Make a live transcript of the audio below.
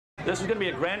This is going to be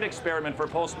a grand experiment for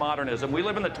postmodernism. We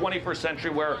live in the 21st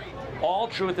century where all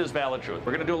truth is valid truth.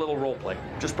 We're going to do a little role play.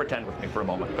 Just pretend with me for a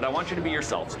moment. But I want you to be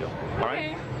yourself still. All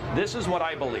right? This is what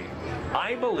I believe.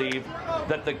 I believe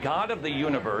that the God of the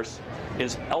universe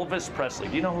is Elvis Presley.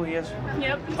 Do you know who he is?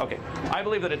 Yep. Okay. I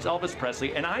believe that it's Elvis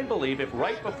Presley, and I believe if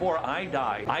right before I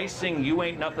die, I sing You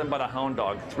Ain't Nothing But a Hound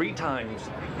Dog 3 times,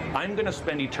 I'm going to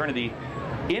spend eternity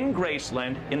in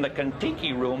Graceland in the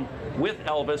Kentucky room with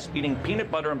Elvis eating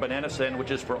peanut butter and banana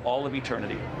sandwiches for all of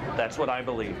eternity. That's what I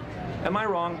believe. Am I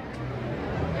wrong?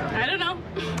 I don't know.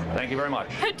 Thank you very much.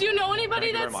 Do you know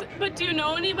anybody Thank you that's... very much. But do you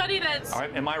know anybody that's... All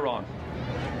right, am I wrong?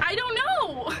 I don't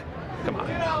know. Come on.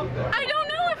 I don't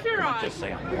know if you're wrong. Just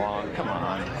say I'm wrong. Come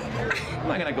on. I'm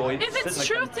not going to go... If it's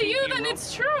truth to you, then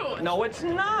it's true. No, it's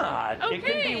not. Okay. It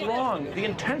can be wrong. The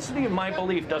intensity of my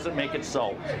belief doesn't make it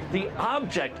so. The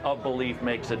object of belief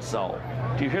makes it so.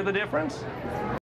 Do you hear the difference?